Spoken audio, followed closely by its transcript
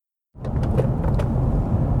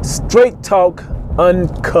Straight Talk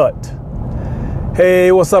Uncut.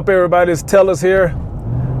 Hey, what's up, everybody? It's Tellers here,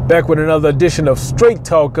 back with another edition of Straight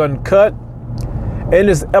Talk Uncut. And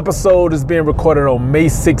this episode is being recorded on May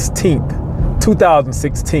 16th,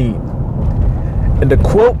 2016. And the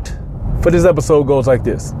quote for this episode goes like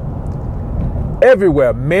this: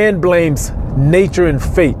 "Everywhere man blames nature and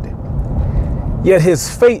fate, yet his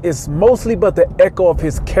fate is mostly but the echo of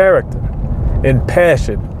his character and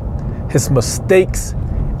passion, his mistakes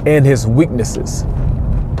and his weaknesses."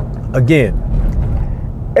 Again,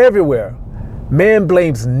 everywhere man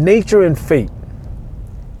blames nature and fate,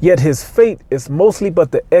 yet his fate is mostly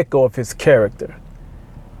but the echo of his character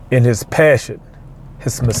and his passion,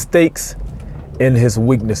 his mistakes and his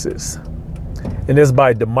weaknesses. And it's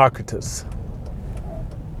by Democritus.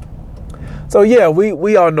 So yeah,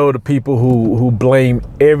 we all know the people who blame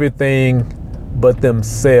everything but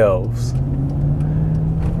themselves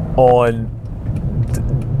on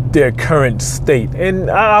their current state. And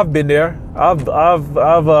I've been there. I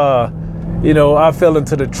fell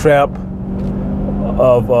into the trap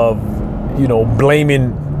of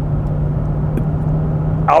blaming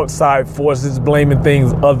outside forces, blaming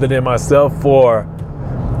things other than myself for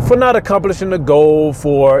not accomplishing the goal,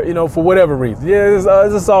 for whatever reason. Yeah,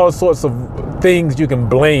 there's all sorts of things you can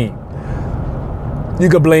blame. You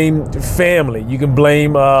can blame family. You can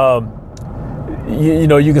blame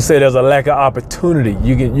you can say there's a lack of opportunity.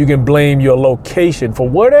 You can blame your location for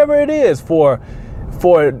whatever it is, for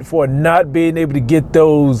not being able to get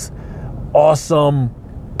those awesome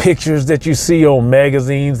pictures that you see on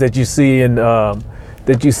magazines, that you see in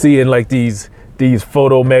like these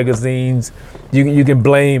photo magazines. You can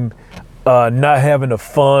blame not having the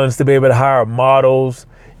funds to be able to hire models.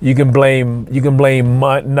 You can blame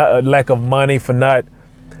lack of money for not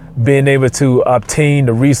being able to obtain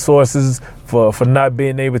the resources, for not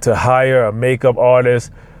being able to hire a makeup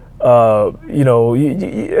artist. There's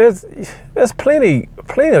plenty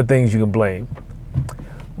of things you can blame.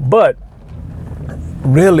 But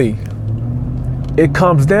really, it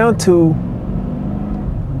comes down to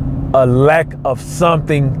a lack of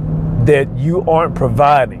something that you aren't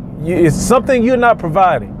providing. It's something you're not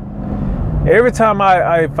providing. Every time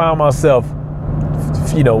I found myself,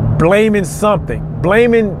 blaming something,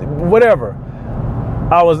 blaming whatever,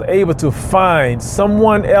 I was able to find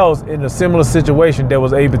someone else in a similar situation that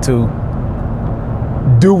was able to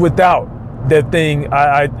do without that thing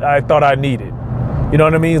I thought I needed. You know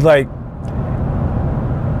what I mean? It's like,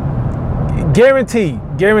 guarantee,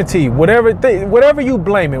 whatever you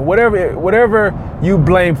blame it, whatever you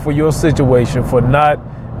blame for your situation, for not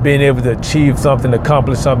being able to achieve something,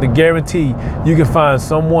 accomplish something, guarantee you can find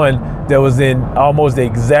someone that was in almost the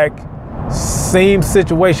exact same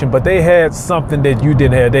situation, but they had something that you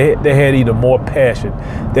didn't have. They had either more passion,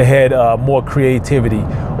 they had more creativity,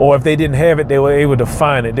 or if they didn't have it, they were able to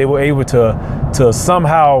find it. They were able to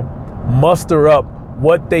somehow muster up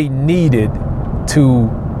what they needed to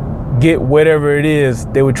get whatever it is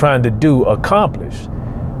they were trying to do accomplished.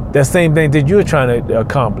 That same thing that you're trying to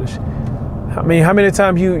accomplish. I mean, how many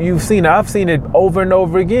times you've seen it? I've seen it over and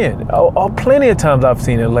over again. Plenty of times I've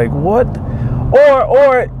seen it. Like, what?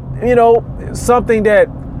 Or something that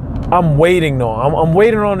I'm waiting on. I'm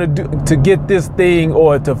waiting on to get this thing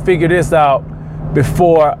or to figure this out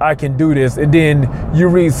before I can do this. And then you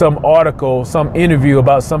read some article, some interview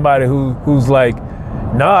about somebody who's like,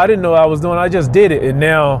 "Nah, I didn't know I was doing. I just did it." And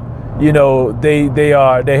now, they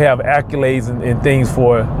have accolades and things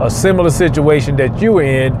for a similar situation that you were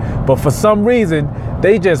in, but for some reason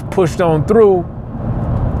they just pushed on through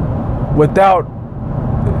without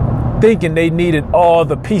thinking they needed all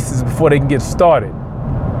the pieces before they can get started.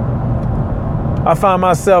 I find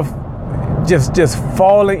myself just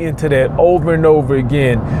falling into that over and over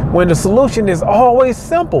again, when the solution is always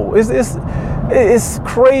simple. It's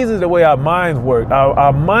crazy the way our minds work.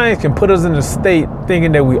 Our minds can put us in a state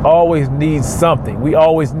thinking that we always need something. We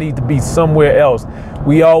always need to be somewhere else.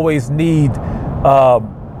 We always need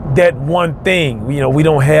that one thing. We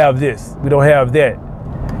don't have this. We don't have that.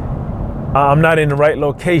 I'm not in the right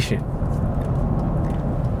location.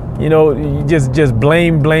 You just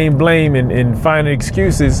blame and finding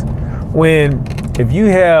excuses, when if you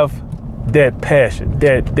have that passion,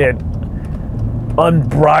 that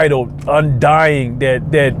unbridled, undying,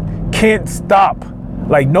 that can't stop,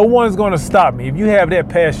 like no one's going to stop me. If you have that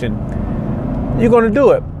passion, you're going to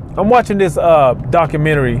do it. I'm watching this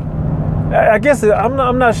documentary. I guess I'm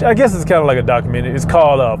not sure. I guess it's kind of like a documentary. It's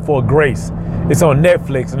called For Grace. It's on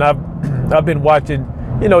Netflix, and I've been watching,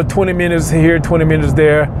 20 minutes here, 20 minutes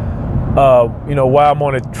there. While I'm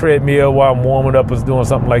on a treadmill, while I'm warming up or doing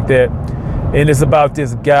something like that. And it's about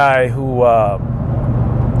this guy who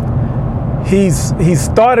he's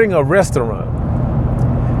starting a restaurant.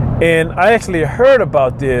 And I actually heard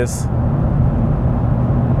about this,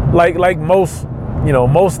 like most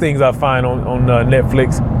things I find on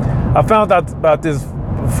Netflix. I found out about this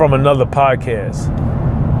from another podcast,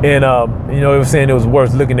 and it was saying it was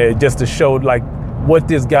worth looking at just to show like what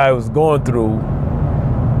this guy was going through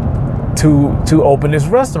to open this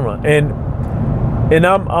restaurant. And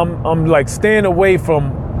I'm like staying away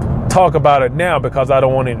from talk about it now because I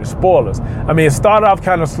don't want any spoilers. I mean, it started off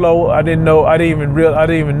kind of slow. I didn't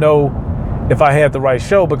even know if I had the right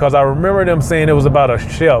show, because I remember them saying it was about a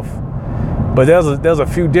chef, but there's a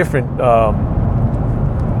few different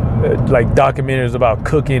like documentaries about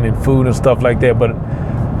cooking and food and stuff like that. But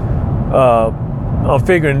I'm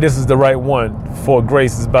figuring this is the right one for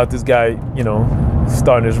Grace. It's about this guy,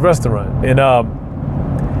 starting his restaurant, and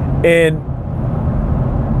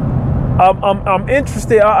I'm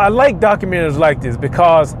interested. I like documentaries like this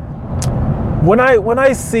because when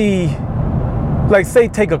I see, like, say,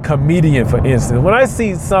 take a comedian for instance, when I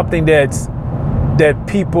see something that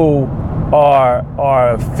people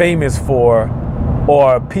are famous for,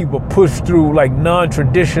 or people push through like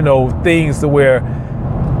non-traditional things to where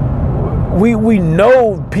we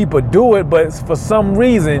know people do it, but for some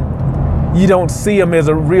reason you don't see them as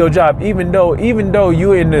a real job, even though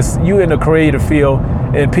you in the creative field,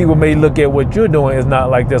 and people may look at what you're doing as not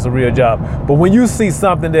like that's a real job. But when you see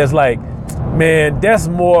something that's like, man, that's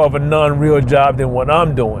more of a non-real job than what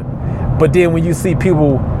I'm doing. But then when you see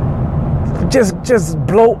people just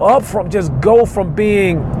blow up just go from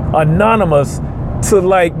being anonymous to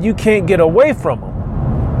like you can't get away from them.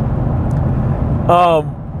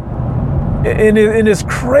 And it's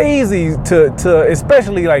crazy to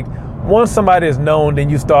especially like once somebody is known, then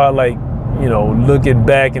you start like, looking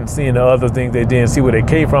back and seeing the other things they did and see where they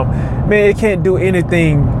came from. Man, it can't do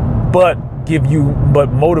anything but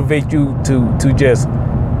motivate you to just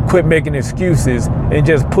quit making excuses and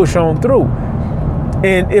just push on through.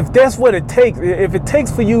 And if that's what it takes, if it takes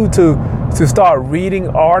for you to start reading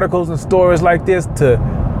articles and stories like this, to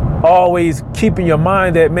always keep in your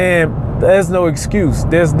mind that, man, there's no excuse.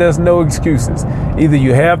 There's no excuses. Either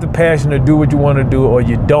you have the passion to do what you want to do or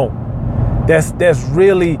you don't. That's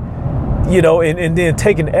really, and then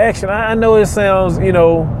taking action. I know it sounds, you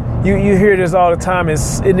hear this all the time,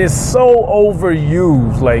 and it's so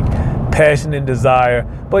overused, like passion and desire.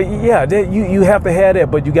 But yeah, you have to have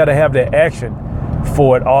that, but you got to have that action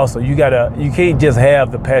for it also. You can't just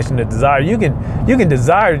have the passion and desire. You can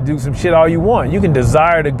desire to do some shit all you want. You can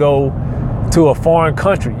desire to go to a foreign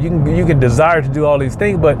country. You can desire to do all these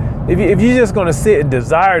things, but if you're just going to sit and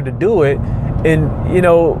desire to do it, and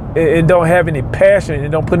and don't have any passion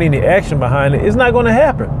and don't put any action behind it, it's not going to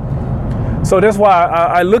happen. So that's why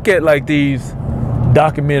I look at like these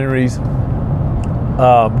documentaries,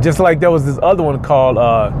 just like there was this other one called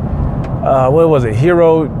what was it,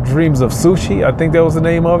 Hero Dreams of Sushi, I think that was the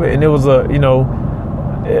name of it. And it was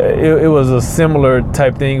it was a similar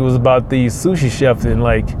type thing. It was about these sushi chefs and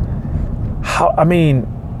like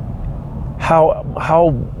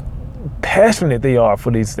how passionate they are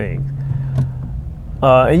for these things.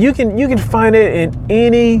 And you can find it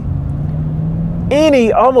in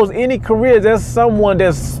almost any career. There's someone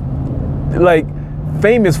that's like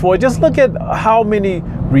famous for it. Just look at how many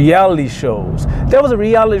reality shows. There was a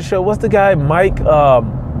reality show. What's the guy, Mike?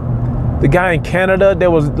 The guy in Canada. There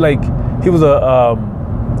was like, he was a I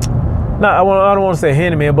don't want to say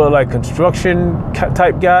handyman, but like construction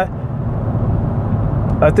type guy.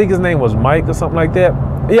 I think his name was Mike or something like that.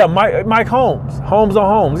 Yeah, Mike Holmes. Holmes on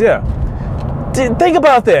Holmes. Yeah. Think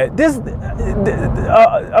about that. This,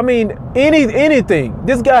 anything.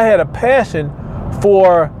 This guy had a passion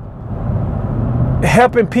for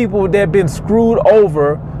helping people that have been screwed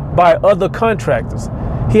over by other contractors.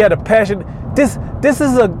 He had a passion. This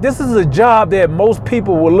is a job that most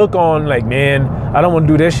people will look on like, man, I don't want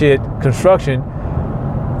to do that shit. Construction.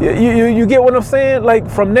 You get what I'm saying? Like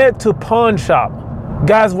from that to pawn shop,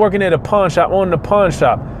 guys working at a pawn shop, on the pawn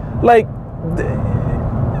shop, like.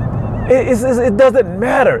 It doesn't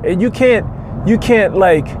matter, and you can't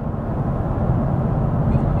like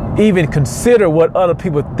even consider what other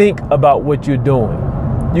people think about what you're doing.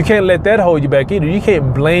 You can't let that hold you back either. You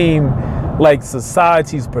can't blame like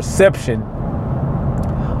society's perception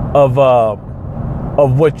of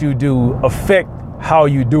what you do affect how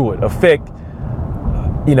you do it, affect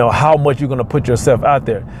how much you're gonna put yourself out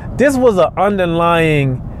there. This was an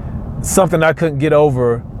underlying something I couldn't get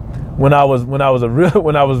over when I was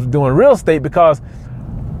doing real estate, because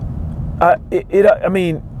I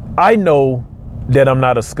know that I'm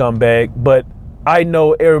not a scumbag, but I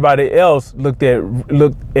know everybody else looked at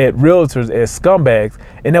realtors as scumbags,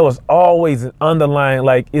 and there was always an underlying,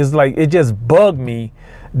 like, it's like it just bugged me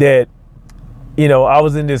that, you know, I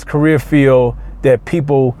was in this career field that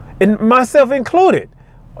people, and myself included,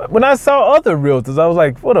 when I saw other realtors, I was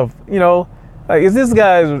like, what a, you know, like, is this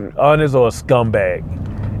guy honest or a scumbag?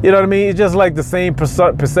 You know what I mean? It's just like the same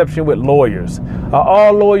perception with lawyers. Are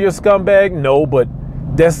all lawyers scumbag? No, but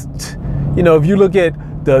that's, you know, if you look at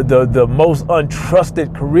the most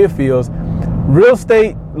untrusted career fields, real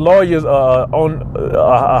estate lawyers are on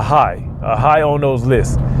a high on those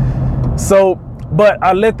lists. So, but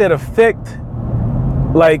I let that affect,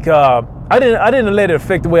 like, I didn't let it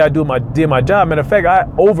affect the way I did my job. Matter of fact, I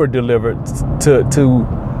over delivered to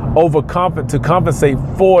compensate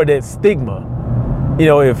for that stigma. You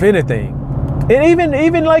know, if anything, and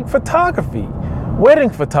even like photography, wedding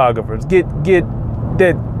photographers get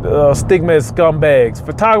that stigma as scumbags.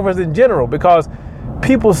 Photographers in general, because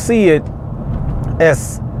people see it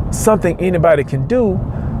as something anybody can do.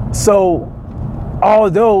 So,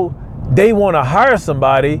 although they want to hire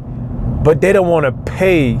somebody, but they don't want to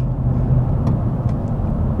pay,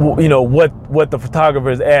 you know, what the photographer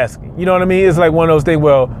is asking. You know what I mean? It's like one of those things.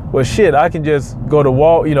 Well, shit, I can just go to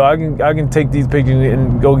you know, I can take these pictures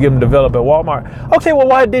and go get them developed at Walmart. Okay, well,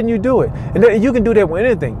 why didn't you do it? And you can do that with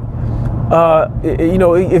anything. You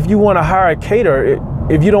know, if you want to hire a caterer,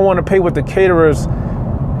 if you don't want to pay what the caterers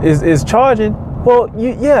is charging, well,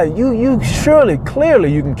 you surely,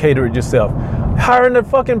 clearly, you can cater it yourself. Hiring a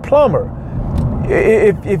fucking plumber.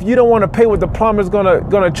 If you don't want to pay what the plumber's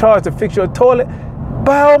gonna charge to fix your toilet,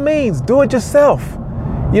 by all means, do it yourself.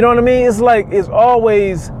 You know what I mean? It's like, it's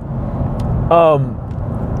always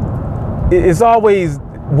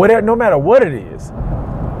whatever, no matter what it is,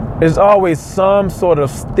 there's always some sort of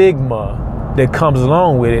stigma that comes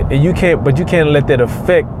along with it, and you can't let that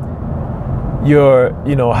affect your,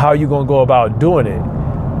 you know, how you're gonna go about doing it.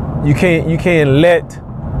 You can't let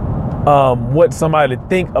what somebody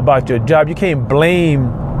think about your job. You can't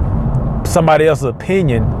blame somebody else's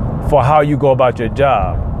opinion for how you go about your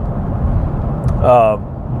job.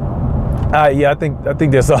 I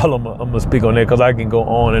think that's all I'm gonna speak on that, because I can go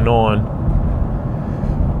on and on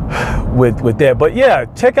with that. But yeah,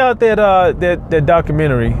 check out that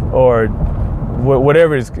documentary, or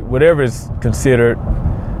whatever is considered,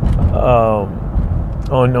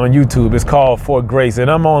 on YouTube. It's called For Grace, and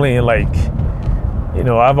I'm only in, like, you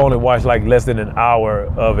know, I've only watched like less than an hour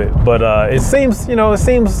of it, but it seems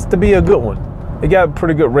to be a good one. It got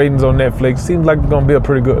pretty good ratings on Netflix. Seems like it's gonna be a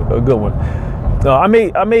good one. I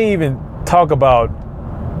may even talk about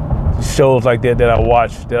shows like that I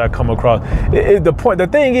watch, that I come across. The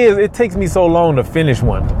thing is, it takes me so long to finish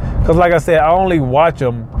one, because like I said, I only watch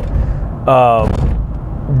them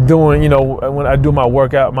doing, you know, when I do my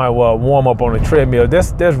workout, my warm up on the treadmill.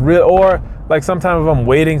 That's real. Or like sometimes if I'm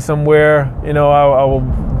waiting somewhere, you know,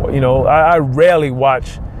 I rarely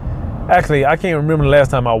watch. Actually, I can't remember the last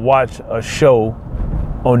time I watched a show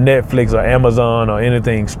on Netflix or Amazon or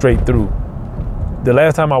anything straight through. The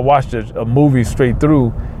last time I watched a movie straight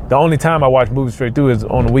through, the only time I watch movies straight through is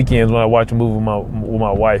on the weekends when I watch a movie with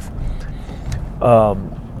my wife.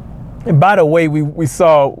 And by the way, we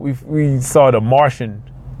saw The Martian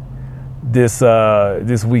this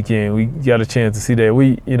weekend. We got a chance to see that.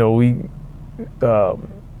 We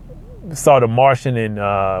saw The Martian, and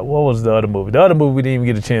what was the other movie? The other movie we didn't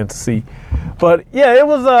even get a chance to see. But yeah, it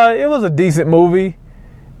was a decent movie.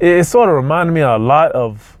 It sort of reminded me a lot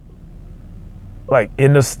of like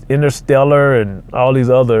Interstellar and all these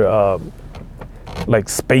other like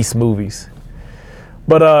space movies.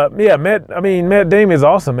 But yeah, Matt Damon is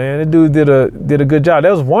awesome, man. That dude did a good job.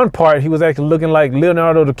 There was one part he was actually looking like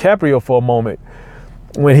Leonardo DiCaprio for a moment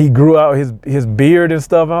when he grew out his beard and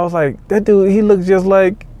stuff. I was like, that dude, he looks just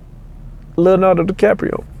like Leonardo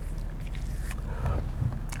DiCaprio.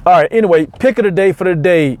 All right, anyway, pick of the day for the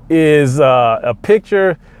day is a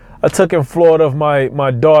picture I took in Florida of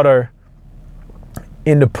my daughter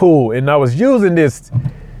in the pool, and I was using this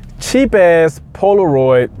cheap ass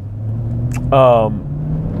Polaroid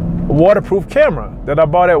waterproof camera that I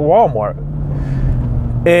bought at Walmart,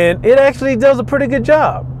 and it actually does a pretty good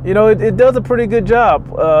job. You know, it does a pretty good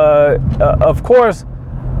job. Of course,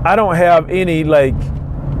 I don't have any like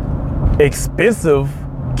expensive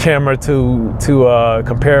camera to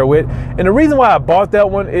compare it with, and the reason why I bought that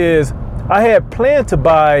one is I had planned to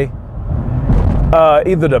buy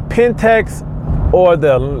either the Pentax or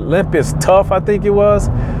the Olympus Tough, I think it was,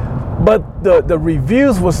 but the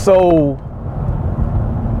reviews were so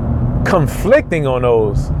conflicting on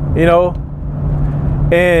those, you know,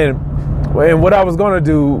 and what I was gonna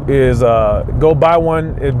do is go buy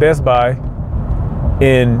one at Best Buy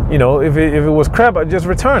And, you know, if it was crap, I'd just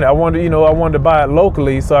return it. I wanted to buy it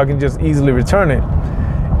locally so I can just easily return it.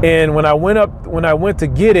 And when I went to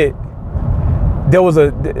get it,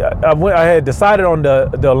 I had decided on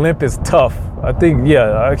the Olympus Tough. I think,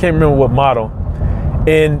 yeah, I can't remember what model.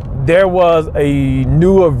 And there was a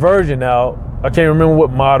newer version out. I can't remember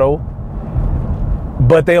what model,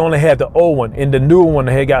 but they only had the old one. And the newer one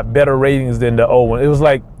had got better ratings than the old one. It was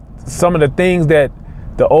like some of the things that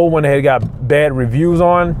the old one had got bad reviews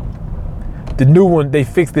on. The new one, they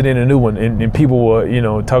fixed it in a new one. And people were, you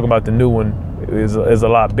know, talking about the new one is a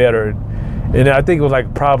lot better. And I think it was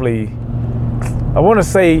like probably, I want to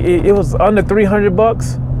say it was under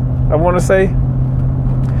 $300, I want to say.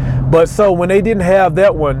 But so when they didn't have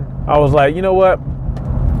that one, I was like, you know what?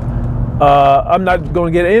 I'm not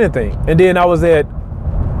going to get anything. And then I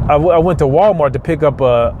went to Walmart to pick up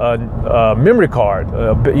a memory card,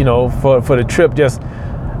 you know, for the trip. Just,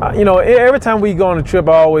 you know, every time we go on a trip,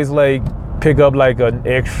 I always like pick up like an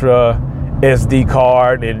extra SD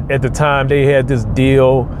card. And at the time they had this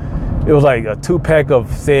deal. It was like a 2-pack of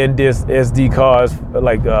SanDisk SD cards,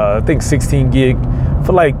 like I think 16 gig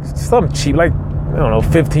for like something cheap, like, I don't know,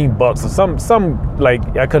 $15 or some like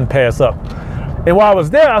I couldn't pass up. And while I was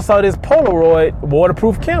there, I saw this Polaroid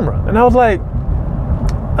waterproof camera. And I was like,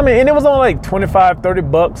 I mean, and it was only like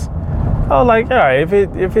 $25-$30. I was like, all right, if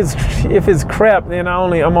it's crap, then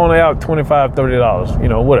I'm only out $25-$30, you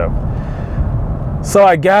know, whatever. So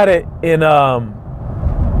I got it, and I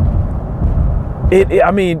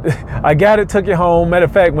mean, I got it, took it home. Matter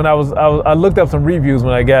of fact, when I looked up some reviews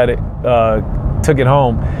when I got it, took it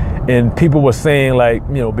home, and people were saying, like,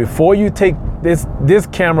 you know, before you take this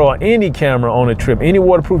camera or any camera on a trip, any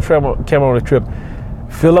waterproof camera on a trip,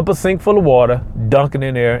 fill up a sink full of water, dunk it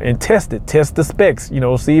in there, and test it. Test the specs, you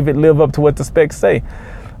know, see if it live up to what the specs say.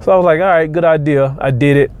 So I was like, all right, good idea. I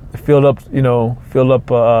did it. Filled up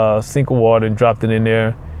a sink of water and dropped it in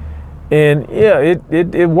there, and yeah,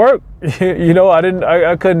 it worked. You know,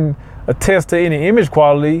 I couldn't attest to any image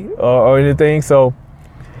quality or anything. So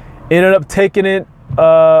ended up taking it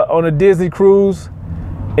on a Disney cruise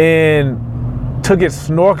and took it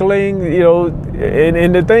snorkeling, you know,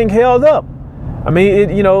 and the thing held up. I mean,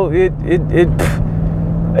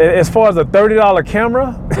 as far as a $30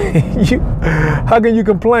 camera, how can you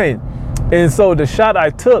complain? And so the shot I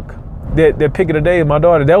took, that pic of the day of my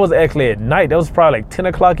daughter, that was actually at night. That was probably like 10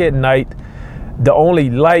 o'clock at night. The only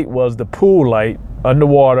light was the pool light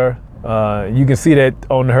underwater. You can see that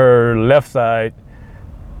on her left side,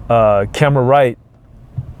 camera right.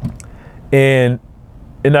 And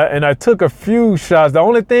I took a few shots. The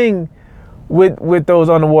only thing with those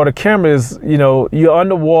underwater cameras, you know, you're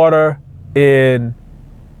underwater, and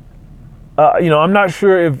you know, I'm not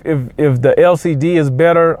sure if the LCD is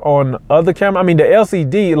better on other camera. I mean, the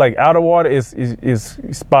LCD, like out of water, is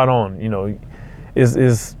spot on. You know,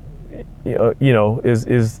 is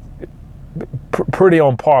pretty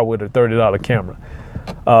on par with a $30 camera.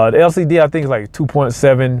 The LCD, I think, is like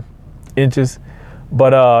 2.7 inches.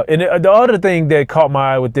 But and the other thing that caught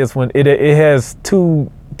my eye with this one, it has two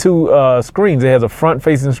screens. It has a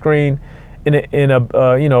front-facing screen and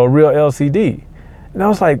a you know, real LCD. And I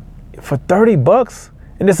was like, for $30,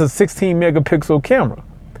 and this is a 16 megapixel camera,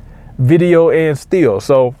 video and still.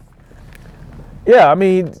 So yeah, I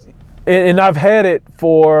mean, and I've had it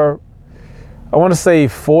for, I want to say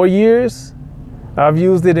 4 years. I've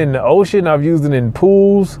used it in the ocean. I've used it in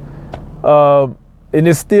pools. And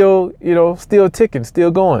it's still, you know, still ticking, still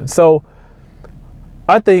going. So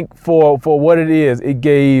I think for what it is, it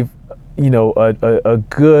gave, you know, a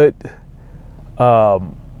good, I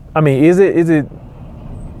mean, is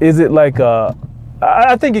it like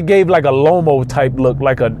I think it gave like a Lomo type look,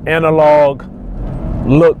 like an analog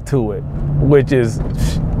look to it, which is,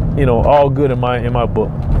 you know, all good in my book.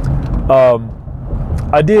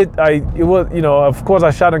 It was, you know, of course I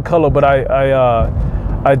shot in color, but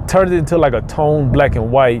I turned it into like a tone black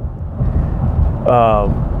and white,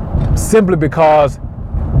 simply because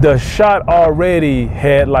the shot already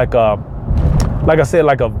had like I said,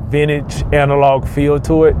 like a vintage analog feel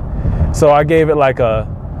to it. So I gave it like I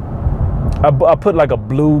put like a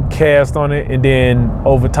blue cast on it, and then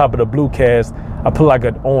over top of the blue cast, I put like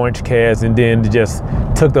an orange cast, and then just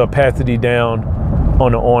took the opacity down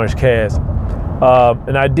on the orange cast.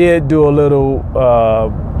 And I did do a little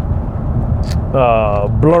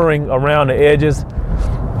blurring around the edges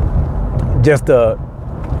just to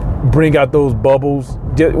bring out those bubbles.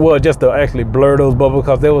 Just to actually blur those bubbles,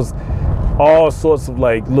 because there was all sorts of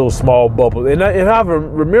like little small bubbles. And if I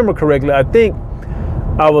remember correctly, I think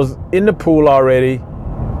I was in the pool already,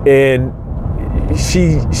 and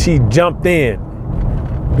she jumped in.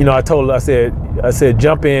 You know, I told her, I said, I said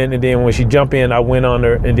jump in, and then when she jumped in, I went on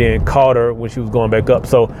her and then caught her when she was going back up.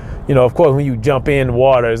 So, you know, of course, when you jump in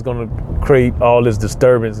water, it's going to create all this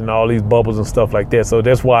disturbance and all these bubbles and stuff like that. So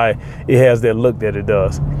that's why it has that look that it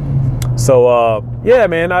does. So yeah,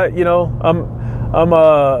 man, I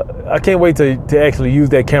can't wait to actually use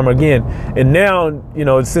that camera again. And now, you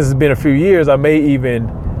know, since it's been a few years, I may even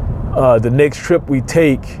the next trip we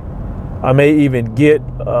take, I may even get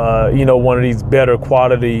you know, one of these better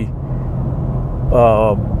quality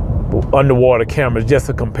underwater cameras just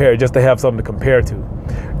to compare, just to have something to compare to.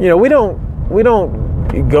 You know, we don't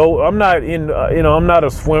go. I'm not in. You know, I'm not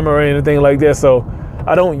a swimmer or anything like that, so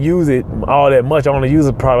I don't use it all that much. I only use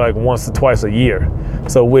it probably like once or twice a year.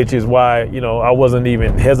 So, which is why, you know, I wasn't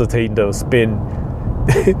even hesitating to spend.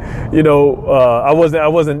 You know, I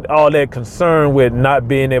wasn't all that concerned with not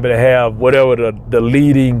being able to have whatever the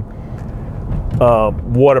leading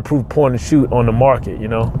waterproof point and shoot on the market. You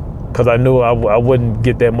know, because I knew I wouldn't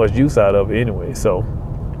get that much use out of it anyway. So,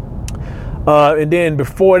 and then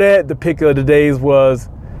before that, the pick of the days was.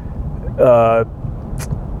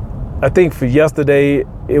 I think for yesterday,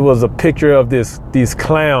 it was a picture of these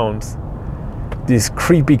clowns, these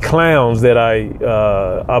creepy clowns that I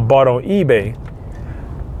bought on eBay.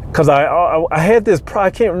 Cause I had this, I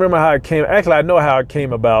can't remember how it came. Actually, I know how it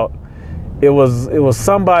came about. It was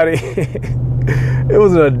somebody, it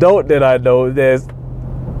was an adult that I know that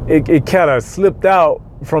it kind of slipped out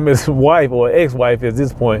from his wife or ex-wife at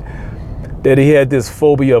this point, that he had this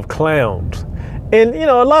phobia of clowns. And, you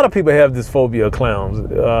know, a lot of people have this phobia of clowns.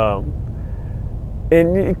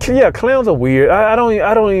 And yeah, clowns are weird. I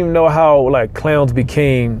don't even know how like clowns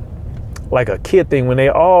became like a kid thing when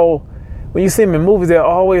you see them in movies, they're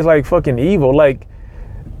always like fucking evil. Like,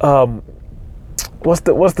 what's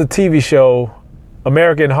the TV show,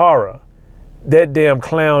 American Horror? That damn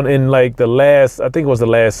clown in like I think it was the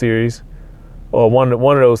last series, or one of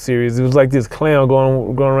those series. It was like this clown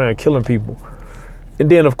going around killing people. And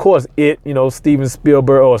then, of course, It, you know, Steven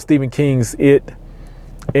Spielberg or Stephen King's It,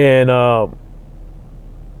 and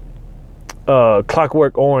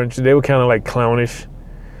Clockwork Orange, they were kind of like clownish.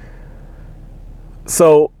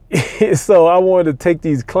 So I wanted to take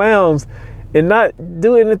these clowns and not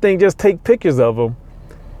do anything, just take pictures of them.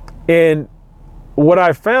 And what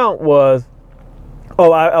I found was,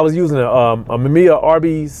 I was using a Mamiya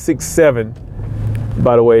RB67,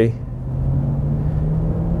 by the way.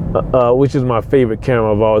 Which is my favorite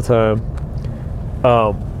camera of all time.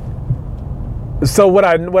 So what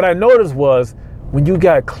I noticed was when you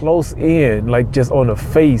got close in, like just on the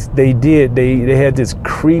face, they had this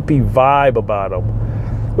creepy vibe about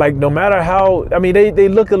them. Like no matter how, I mean, they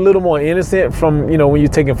look a little more innocent from, you know, when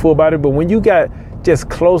you're taking full body, but when you got just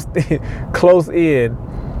close in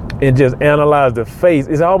and just analyze the face,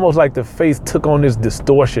 it's almost like the face took on this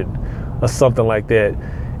distortion or something like that.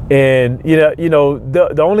 And you know,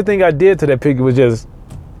 the only thing I did to that picture was just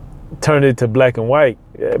turn it to black and white.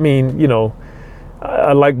 I mean, you know,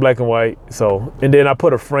 I like black and white, so, and then I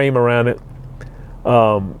put a frame around it.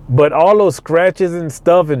 But all those scratches and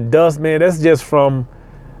stuff and dust, man, that's just from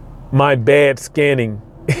my bad scanning.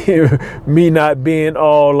 Me not being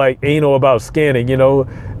all like anal about scanning, you know.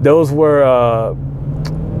 Those were,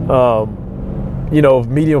 you know,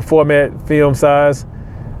 medium format film size.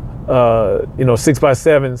 You know,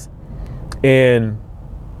 6x7s, and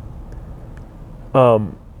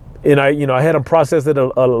I, you know, I had them processed at a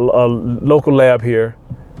local lab here.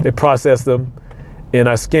 They processed them, and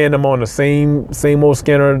I scanned them on the same old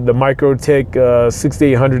scanner, the Microtech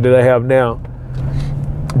 6800 that I have now.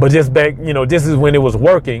 But just back, you know, this is when it was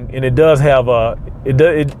working, and it does have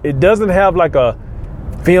it doesn't have like a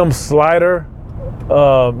film slider.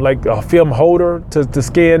 Like a film holder to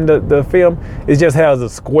scan the film. It just has a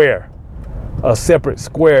separate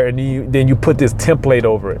square, and then you put this template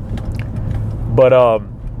over it. But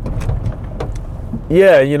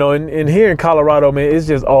yeah, you know, and here in Colorado, man, it's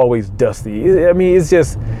just always dusty. I mean, it's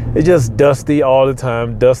just dusty all the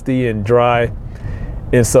time, dusty and dry.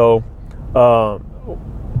 And so,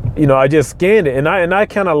 you know, I just scanned it, and I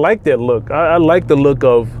kind of like that look. I like the look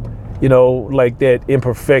of, you know, like that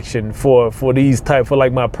imperfection for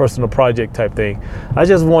like my personal project type thing. I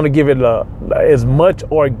just want to give it as much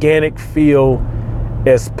organic feel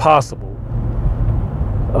as possible.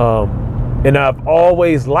 And I've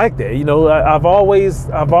always liked that, you know, I've always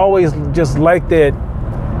just liked that,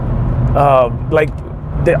 like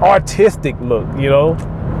the artistic look, you know,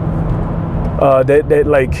 that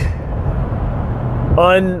like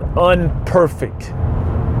unperfect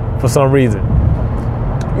for some reason.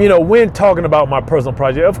 You know, when talking about my personal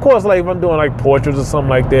project, of course, like if I'm doing like portraits or something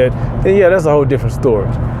like that, then yeah, that's a whole different story.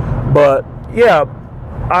 But yeah,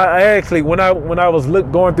 I actually, when I was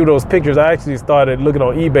going through those pictures, I actually started looking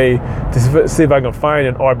on eBay to see if I can find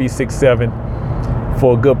an RB67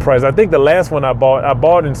 for a good price. I think the last one I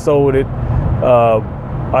bought and sold it.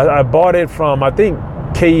 I bought it from, I think,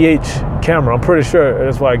 KEH Camera. I'm pretty sure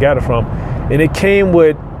that's where I got it from. And it came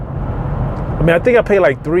with, I mean, I think I paid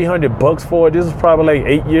like $300 for it. This was probably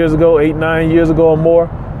like 9 years ago or more.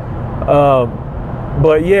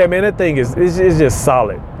 But yeah, man, that thing is just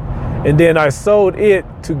solid. And then I sold it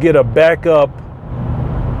to get a backup.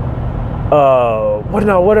 What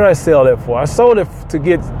did I sell it for? I sold it to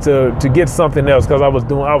get something else because I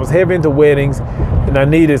was heavy into weddings and I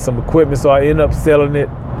needed some equipment, so I ended up selling it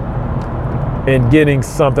and getting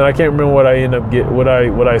something. I can't remember what I ended up what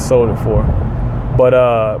I sold it for. But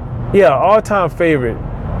yeah, all-time favorite,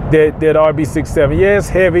 that RB67. Yeah, it's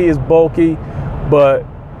heavy, it's bulky, but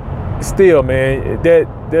still, man,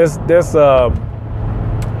 that's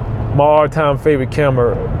my all-time favorite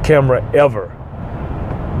camera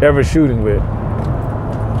ever shooting with.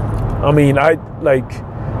 I mean,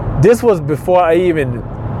 this was before I even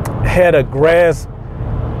had a grasp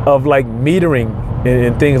of like metering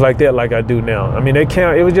and things like that like I do now. I mean,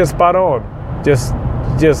 it was just spot on. Just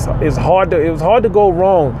it was hard to go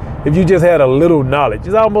wrong if you just had a little knowledge.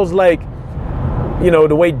 It's almost like,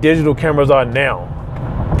 the way digital cameras are now.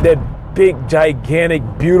 That big, gigantic,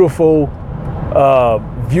 beautiful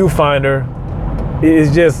viewfinder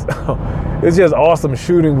is just it's just awesome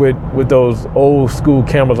shooting with those old school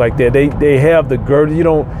cameras like that. They have the girth.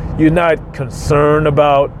 You're not concerned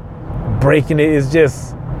about breaking it. It's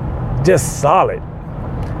just solid.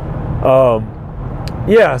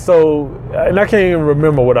 Yeah, so, and I can't even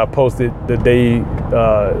remember what I posted the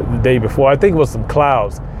day before. I think it was some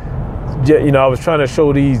clouds. I was trying to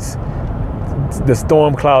show the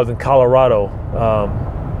storm clouds in Colorado,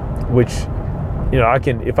 which,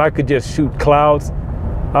 if I could just shoot clouds,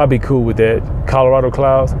 I'd be cool with that. Colorado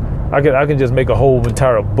clouds. I can just make a whole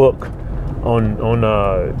entire book on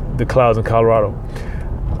the clouds in Colorado.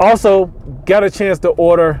 Also, got a chance to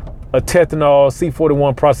order a Tethanol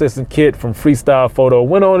C41 processing kit from Freestyle Photo.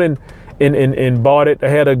 Went on and bought it. I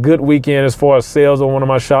had a good weekend as far as sales on one of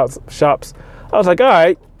my shops. I was like, all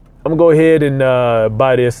right, I'm gonna go ahead and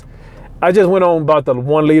buy this. I just went on and bought the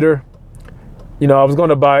 1 liter. I was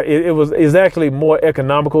gonna buy it. It's actually more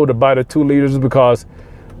economical to buy the 2 liters because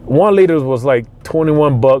 1 liter was like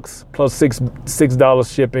 $21 plus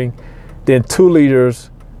 $6 shipping. Then 2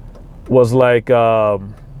 liters was like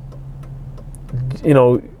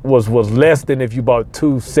was less than if you bought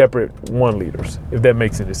 2 separate 1 liters, if that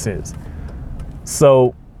makes any sense.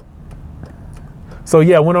 So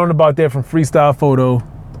yeah, I went on about that from Freestyle Photo.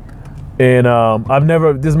 And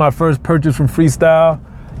this is my first purchase from Freestyle.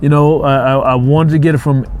 I wanted to get it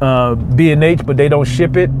from B&H, but they don't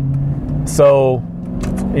ship it. So,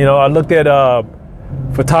 I looked at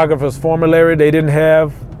Photographer's Formulary. They didn't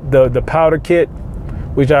have the powder kit,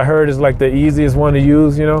 which I heard is like the easiest one to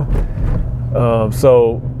use,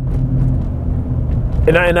 So,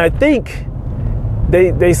 and I think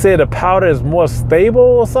they said the powder is more stable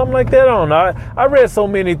or something like that. I don't know. I read so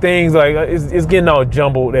many things, like it's getting all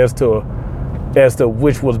jumbled as to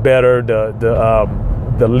which was better,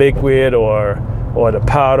 the liquid or the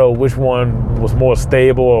powder, which one was more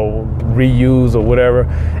stable or reused or whatever.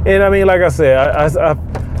 And I mean, like I said,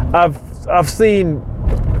 I've seen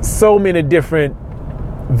so many different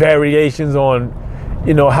variations on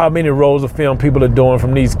how many rolls of film people are doing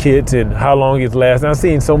from these kits and how long it's lasting. I've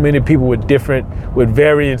seen so many people with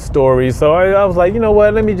varying stories. So I was like, you know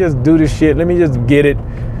what? Let me just do this shit. Let me just get it,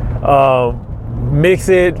 mix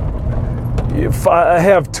it. If I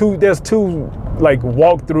have there's 2 like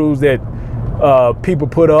walkthroughs that people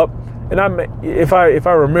put up, and if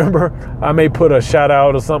I remember, I may put a shout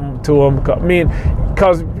out or something to them. I mean,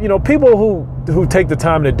 because people who take the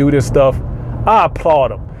time to do this stuff, I applaud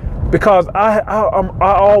them. Because I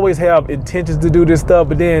always have intentions to do this stuff,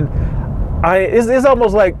 but then it's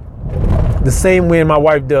almost like the same when my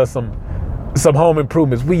wife does some home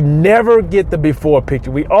improvements. We never get the before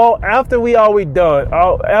picture. After we're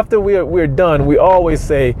done, we always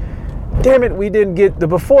say, "Damn it, we didn't get the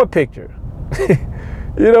before picture."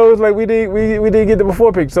 It's like we didn't get the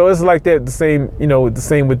before picture. So it's like that. The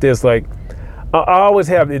same with this. Like I always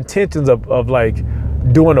have intentions of like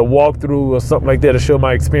doing a walkthrough or something like that to show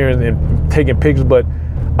my experience and taking pictures, but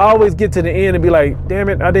I always get to the end and be like, damn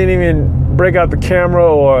it, I didn't even break out the camera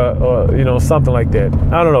or something like that.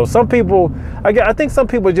 I don't know. Some people, I think some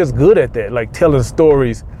people are just good at that, like telling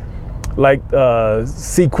stories, like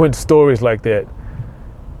sequence stories like that.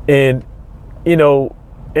 And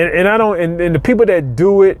and I don't, and the people that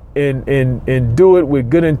do it and do it with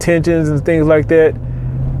good intentions and things like that,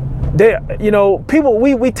 people,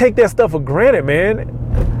 we take that stuff for granted, man.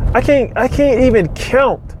 I can't even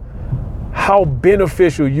count how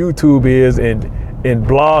beneficial YouTube is and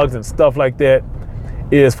blogs and stuff like that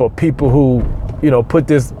is for people who, put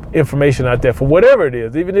this information out there for whatever it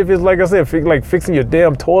is. Even if it's, like I said, like fixing your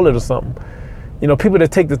damn toilet or something. People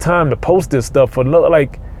that take the time to post this stuff for,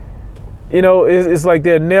 like, it's like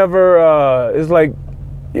they're never, it's like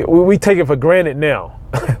we take it for granted now.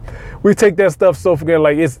 We take that stuff so for granted,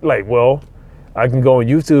 like it's like, well, I can go on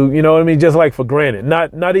YouTube, you know what I mean? Just like for granted,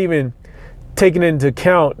 not even taking into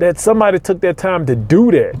account that somebody took their time to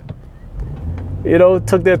do that.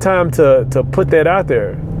 Took their time to put that out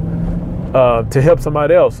there to help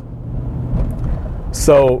somebody else.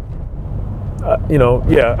 So, I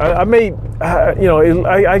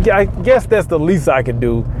guess that's the least I can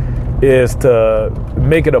do is to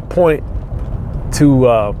make it a point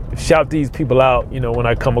to shout these people out, when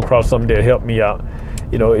I come across something that help me out,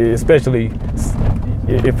 especially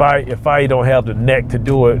if I don't have the neck to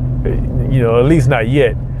do it, at least not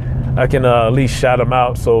yet, I can at least shout them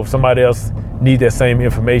out. So if somebody else need that same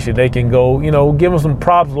information, they can go, give them some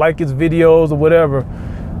props, like his videos or whatever,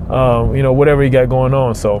 whatever he got going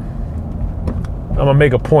on. So I'm gonna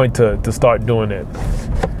make a point to start doing that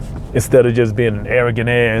instead of just being an arrogant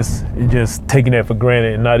ass and just taking that for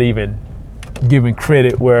granted and not even giving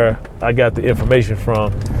credit where I got the information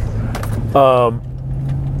from.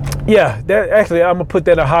 That actually, I'm gonna put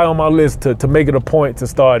that high on my list to make it a point to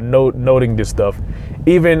start noting this stuff.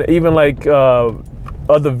 Even like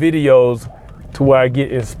other videos to where I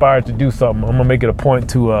get inspired to do something, I'm gonna make it a point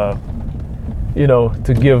to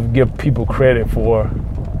give people credit for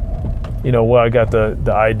where I got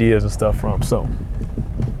the ideas and stuff from. So,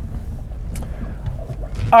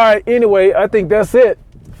 all right. Anyway, I think that's it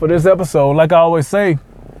for this episode. Like I always say,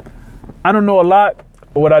 I don't know a lot,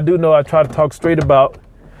 but what I do know, I try to talk straight about.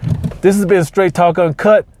 This has been Straight Talk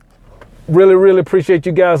Uncut. Really, really appreciate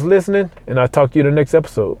you guys listening, and I'll talk to you in the next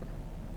episode.